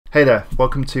Hey there,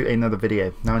 welcome to another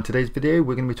video. Now in today's video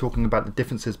we're going to be talking about the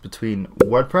differences between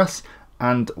WordPress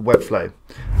and Webflow.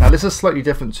 Now this is slightly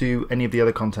different to any of the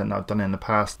other content that I've done in the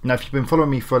past. Now if you've been following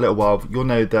me for a little while, you'll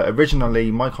know that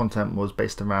originally my content was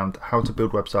based around how to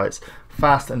build websites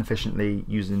fast and efficiently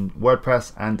using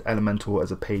WordPress and Elementor as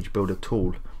a page builder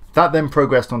tool. That then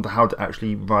progressed onto how to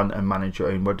actually run and manage your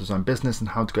own web design business and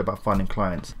how to go about finding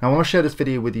clients. Now I want to share this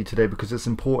video with you today because it's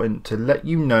important to let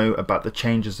you know about the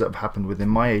changes that have happened within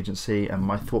my agency and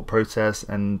my thought process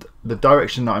and the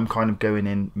direction that I'm kind of going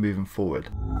in moving forward.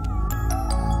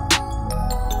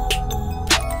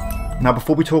 Now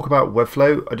before we talk about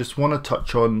Webflow, I just want to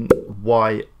touch on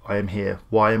why I am here.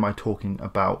 Why am I talking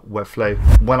about Webflow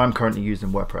when I'm currently using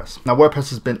WordPress? Now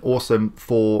WordPress has been awesome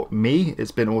for me,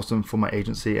 it's been awesome for my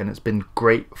agency, and it's been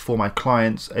great for my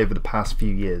clients over the past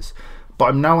few years. But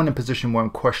I'm now in a position where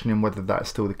I'm questioning whether that's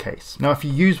still the case. Now if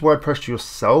you use WordPress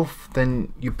yourself,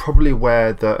 then you're probably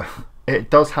aware that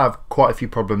it does have quite a few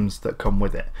problems that come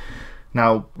with it.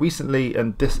 Now recently,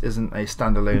 and this isn't a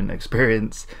standalone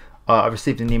experience, I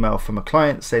received an email from a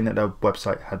client saying that their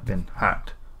website had been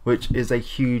hacked, which is a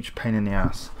huge pain in the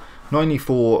ass. Not only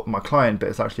for my client, but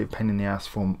it's actually a pain in the ass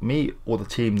for me or the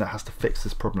team that has to fix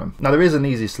this problem. Now there is an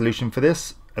easy solution for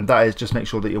this, and that is just make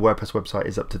sure that your WordPress website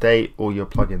is up to date or your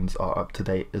plugins are up to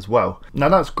date as well. Now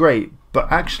that's great,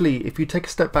 but actually if you take a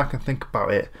step back and think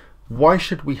about it, why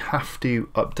should we have to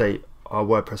update our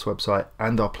WordPress website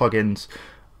and our plugins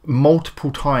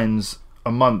multiple times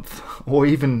a month, or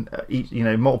even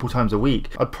multiple times a week?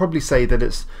 I'd probably say that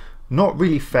it's not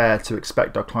really fair to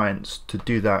expect our clients to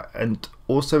do that, and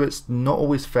also it's not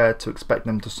always fair to expect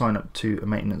them to sign up to a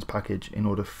maintenance package in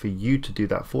order for you to do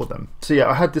that for them. So yeah,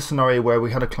 I had this scenario where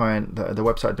we had a client that the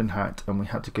website had been hacked and we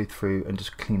had to go through and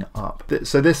just clean it up.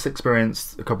 So this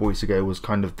experience a couple of weeks ago was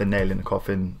kind of the nail in the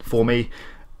coffin for me.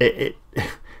 It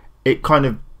kind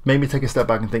of made me take a step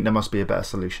back and think there must be a better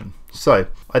solution. So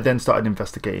I then started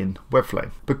investigating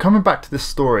Webflow. But coming back to this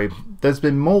story, there's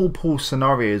been multiple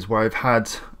scenarios where I've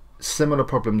had similar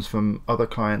problems from other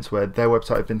clients where their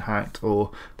website has been hacked,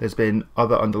 or there's been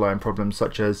other underlying problems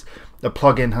such as a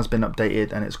plugin has been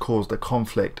updated and it's caused a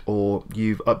conflict, or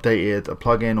you've updated a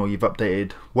plugin, or you've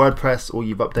updated WordPress, or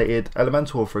you've updated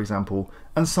Elementor, for example,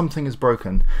 and something is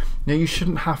broken. Now you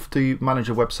shouldn't have to manage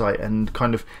a website and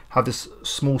kind of have this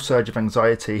small surge of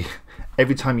anxiety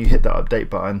every time you hit that update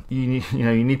button. You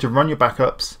need to run your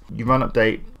backups, you run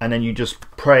update, and then you just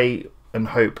pray and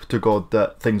hope to God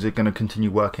that things are going to continue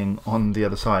working on the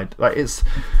other side. Like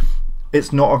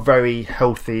it's not a very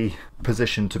healthy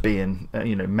position to be in,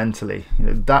 mentally.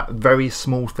 That very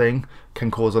small thing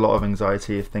can cause a lot of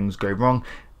anxiety if things go wrong.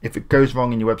 If it goes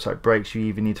wrong and your website breaks, you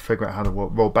either need to figure out how to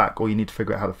roll back, or you need to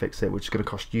figure out how to fix it, which is going to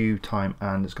cost you time,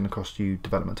 and it's going to cost you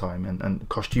development time, and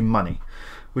cost you money,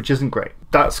 which isn't great.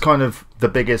 That's kind of the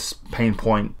biggest pain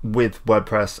point with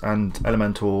WordPress and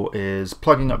Elementor, is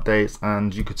plugin updates,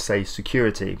 and you could say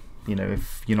security.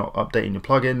 If you're not updating your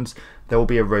plugins, there will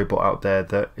be a robot out there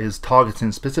that is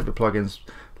targeting specific plugins,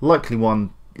 likely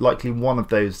one of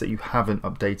those that you haven't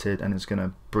updated, and it's going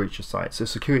to breach your site. So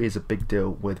security is a big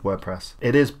deal with WordPress.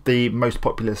 It is the most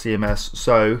popular CMS,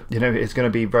 so it's going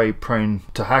to be very prone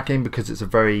to hacking because it's a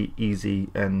very easy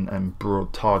and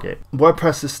broad target.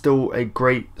 WordPress is still a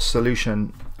great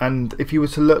solution, and if you were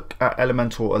to look at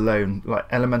Elementor alone, like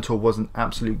Elementor was an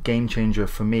absolute game changer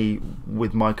for me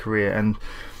with my career. And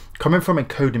coming from a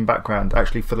coding background,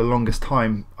 actually for the longest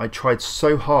time I tried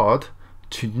so hard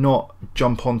to not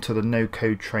jump onto the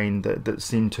no-code train that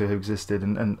seemed to have existed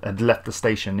and had left the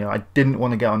station. I didn't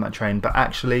want to get on that train, but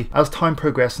actually as time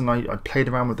progressed and I played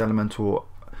around with Elementor,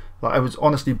 I was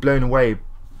honestly blown away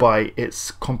by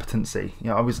its competency.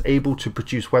 I was able to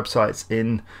produce websites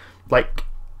in like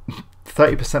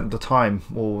 30% of the time,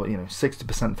 or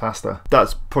 60% faster.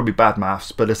 That's probably bad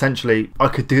maths, but essentially I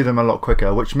could do them a lot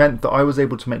quicker, which meant that I was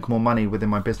able to make more money within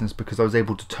my business because I was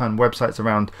able to turn websites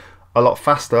around a lot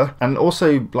faster, and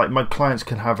also like my clients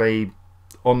can have a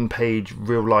on-page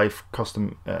real-life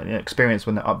custom experience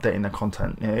when they're updating their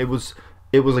content. It was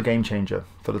a game changer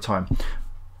for the time.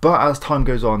 But as time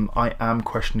goes on, I am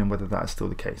questioning whether that is still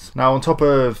the case. Now on top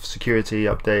of security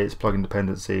updates, plugin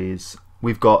dependencies,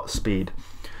 we've got speed.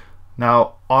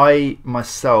 Now I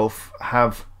myself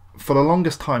have for the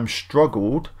longest time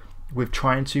struggled with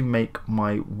trying to make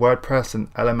my WordPress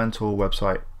and Elementor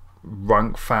website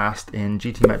rank fast in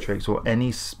GTmetrix or any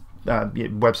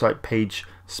website page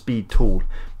speed tool.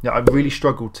 I really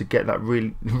struggled to get that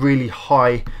really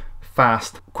high,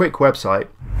 fast, quick website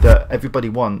that everybody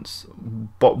wants,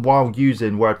 but while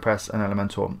using WordPress and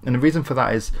Elementor. And the reason for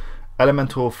that is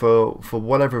Elementor, for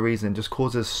whatever reason, just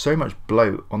causes so much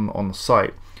bloat on the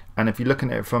site. And if you're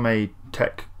looking at it from a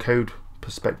tech code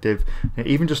perspective,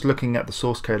 even just looking at the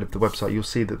source code of the website, you'll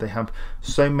see that they have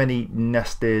so many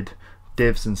nested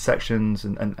divs and sections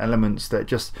and elements that it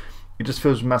just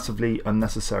feels massively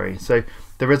unnecessary. So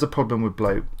there is a problem with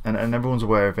bloat, and everyone's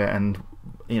aware of it, and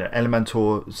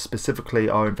Elementor specifically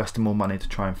are investing more money to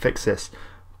try and fix this,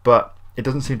 but it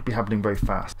doesn't seem to be happening very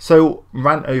fast. So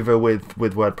rant over with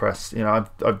WordPress.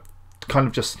 I've kind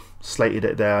of just slated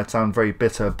it there. I sound very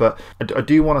bitter, but I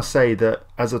do want to say that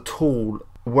as a tool,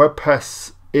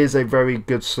 WordPress is a very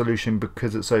good solution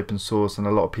because it's open source and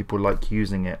a lot of people like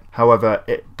using it. However,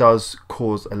 it does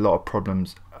cause a lot of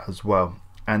problems as well.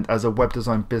 And as a web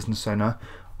design business owner,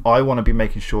 I want to be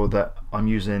making sure that I'm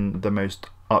using the most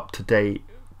up-to-date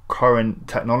current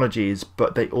technologies,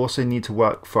 but they also need to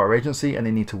work for our agency and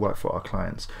they need to work for our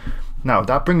clients. Now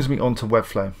that brings me on to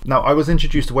Webflow. Now I was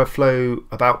introduced to Webflow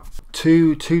about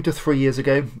two to 3 years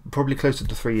ago, probably closer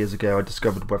to 3 years ago. I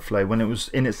discovered Webflow when it was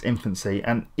in its infancy,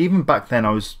 and even back then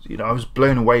I was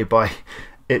blown away by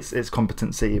its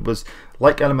competency. It was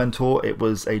like Elementor. It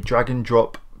was a drag and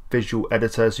drop visual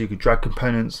editor, so you could drag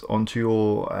components onto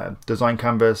your design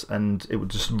canvas and it would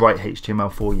just write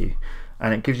HTML for you.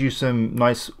 And it gives you some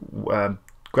nice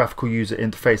graphical user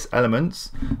interface elements,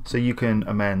 so you can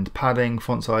amend padding,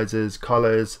 font sizes,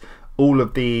 colors, all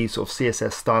of the sort of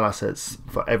CSS style assets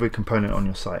for every component on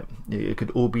your site. It could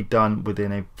all be done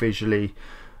within a visually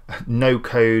no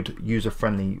code user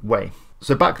friendly way.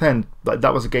 So back then,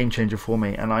 that was a game changer for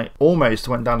me, and I almost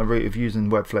went down the route of using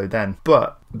Webflow then,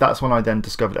 but that's when I then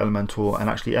discovered Elementor, and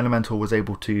actually Elementor was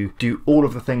able to do all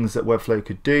of the things that Webflow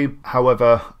could do.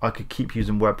 However, I could keep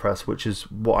using WordPress, which is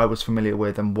what I was familiar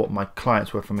with and what my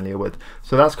clients were familiar with.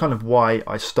 So that's kind of why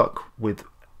I stuck with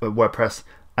WordPress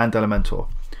and Elementor.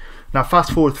 Now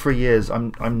fast forward 3 years,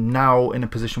 I'm now in a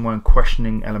position where I'm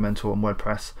questioning Elementor and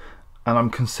WordPress, and I'm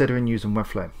considering using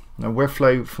Webflow. Now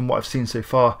Webflow, from what I've seen so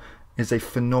far, is a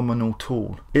phenomenal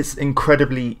tool. It's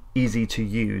incredibly easy to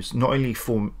use, not only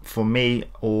for me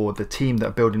or the team that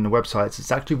are building the websites,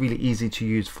 it's actually really easy to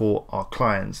use for our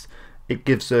clients. It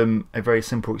gives them a very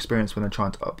simple experience when they're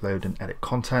trying to upload and edit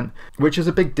content, which is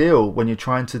a big deal when you're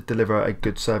trying to deliver a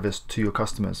good service to your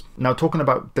customers. Now, talking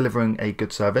about delivering a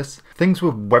good service, things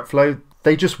with Webflow,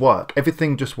 they just work.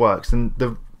 Everything just works. And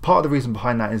the part of the reason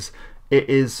behind that is it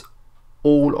is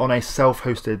all on a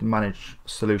self-hosted managed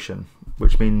solution,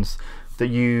 which means that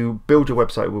you build your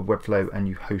website with Webflow and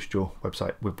you host your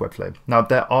website with Webflow. Now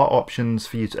there are options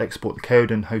for you to export the code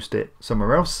and host it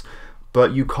somewhere else,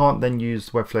 but you can't then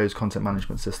use Webflow's content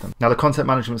management system. Now the content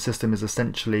management system is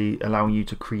essentially allowing you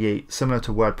to create, similar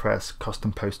to WordPress,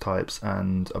 custom post types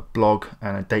and a blog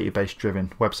and a database driven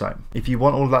website. If you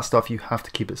want all of that stuff, you have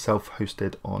to keep it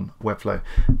self-hosted on Webflow.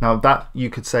 Now that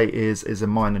you could say is a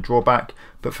minor drawback,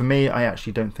 but for me, I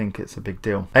actually don't think it's a big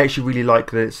deal. I actually really like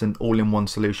that it's an all-in-one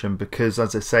solution because,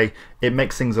 as I say, it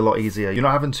makes things a lot easier. You're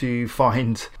not having to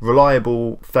find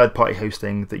reliable third-party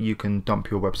hosting that you can dump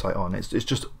your website on. It's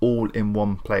just all in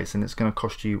one place, and it's going to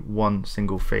cost you one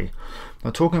single fee.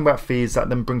 Now, talking about fees, that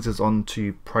then brings us on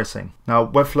to pricing. Now,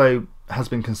 Webflow has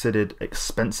been considered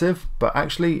expensive, but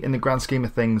actually in the grand scheme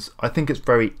of things, I think it's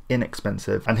very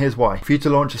inexpensive. And here's why. For you to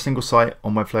launch a single site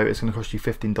on Webflow, it's going to cost you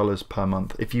 $15 per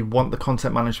month. If you want the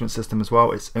content management system as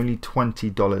well, it's only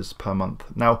 $20 per month.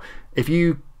 Now, if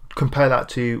you compare that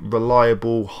to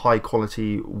reliable, high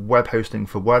quality web hosting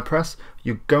for WordPress,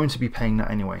 you're going to be paying that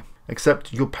anyway.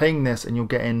 Except you're paying this and you're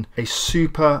getting a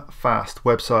super fast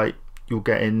website. You're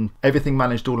getting everything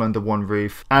managed all under one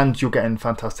roof, and you're getting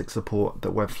fantastic support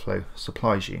that Webflow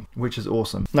supplies you, which is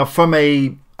awesome. Now, from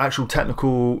a actual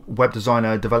technical web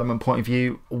designer development point of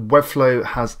view, Webflow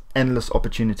has endless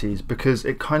opportunities because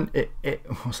it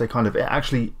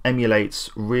actually emulates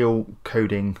real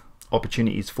coding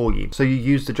opportunities for you. So you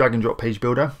use the drag and drop page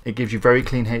builder. It gives you very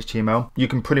clean HTML. You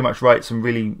can pretty much write some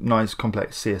really nice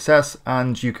complex CSS,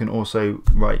 and you can also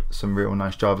write some real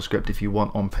nice JavaScript if you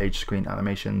want on-page screen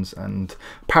animations and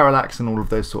parallax and all of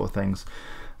those sort of things.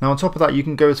 Now on top of that, you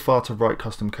can go as far to write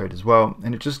custom code as well,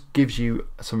 and it just gives you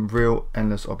some real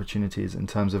endless opportunities in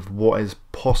terms of what is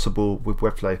possible with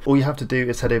Webflow. All you have to do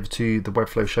is head over to the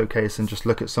Webflow Showcase and just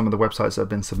look at some of the websites that have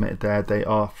been submitted there. They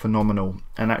are phenomenal.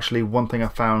 And actually one thing I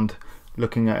found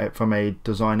looking at it from a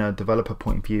designer developer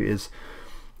point of view is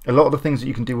a lot of the things that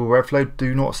you can do with Webflow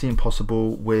do not seem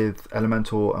possible with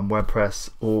Elementor and WordPress,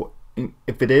 or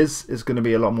if it is, it's going to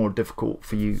be a lot more difficult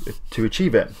for you to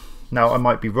achieve it. Now, I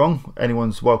might be wrong,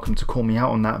 anyone's welcome to call me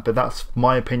out on that, but that's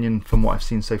my opinion from what I've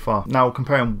seen so far. Now,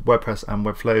 comparing WordPress and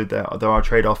Webflow, there are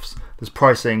trade-offs. There's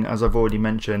pricing, as I've already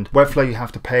mentioned. Webflow you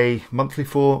have to pay monthly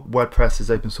for, WordPress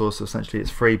is open source, so essentially it's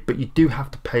free, but you do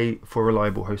have to pay for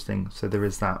reliable hosting, so there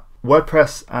is that.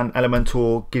 WordPress and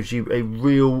Elementor gives you a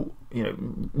real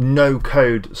no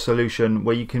code solution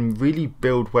where you can really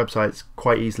build websites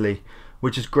quite easily,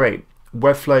 which is great.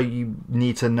 Webflow, you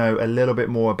need to know a little bit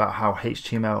more about how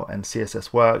HTML and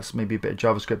CSS works, maybe a bit of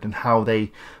JavaScript and how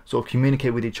they sort of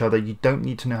communicate with each other. You don't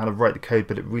need to know how to write the code,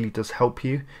 but it really does help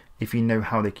you if you know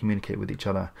how they communicate with each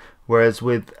other. Whereas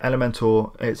with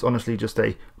Elementor, it's honestly just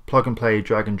a plug and play,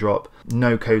 drag and drop,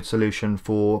 no code solution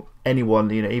for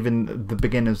anyone, even the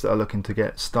beginners that are looking to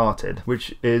get started,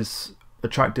 which is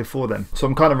attractive for them. So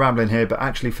I'm kind of rambling here, but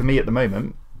actually for me at the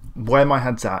moment, where my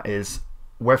head's at is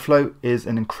Webflow is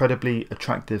an incredibly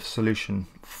attractive solution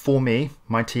for me,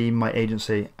 my team, my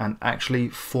agency, and actually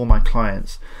for my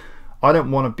clients. I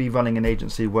don't want to be running an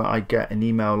agency where I get an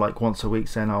email like once a week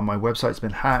saying, oh, my website's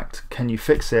been hacked, can you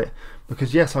fix it?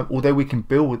 Because yes, although we can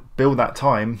bill that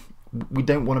time, we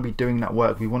don't want to be doing that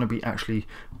work. We want to be actually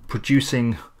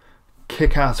producing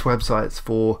kick-ass websites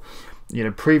for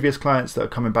previous clients that are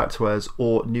coming back to us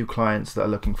or new clients that are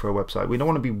looking for a website. We don't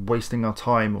want to be wasting our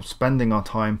time or spending our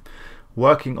time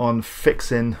working on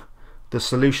fixing the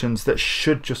solutions that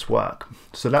should just work.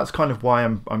 So that's kind of why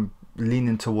I'm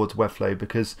leaning towards Webflow,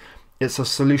 because it's a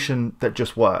solution that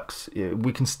just works.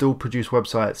 We can still produce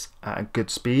websites at a good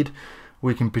speed.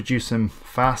 We can produce them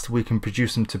fast, we can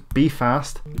produce them to be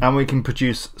fast, and we can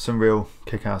produce some real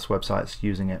kick-ass websites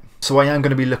using it. So I am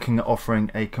going to be looking at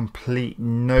offering a complete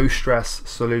no stress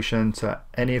solution to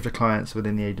any of the clients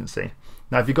within the agency.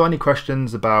 Now, if you've got any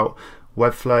questions about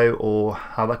Webflow or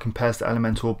how that compares to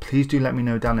Elementor, please do let me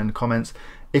know down in the comments.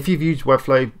 If you've used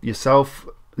Webflow yourself,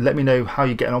 let me know how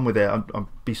you're getting on with it. I'd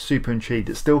be super intrigued.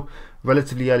 It's still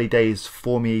relatively early days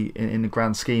for me in the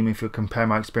grand scheme. If you compare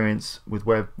my experience with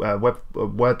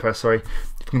WordPress, sorry,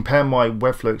 if you compare my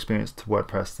Webflow experience to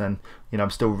WordPress, then I'm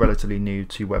still relatively new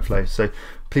to Webflow. So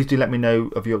please do let me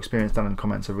know of your experience down in the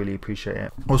comments. I really appreciate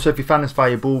it. Also, if you found this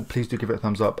valuable, please do give it a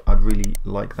thumbs up. I'd really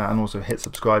like that. And also hit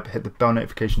subscribe, hit the bell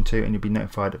notification too, and you'll be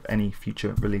notified of any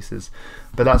future releases.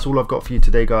 But that's all I've got for you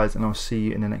today, guys, and I'll see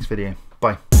you in the next video.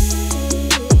 Bye.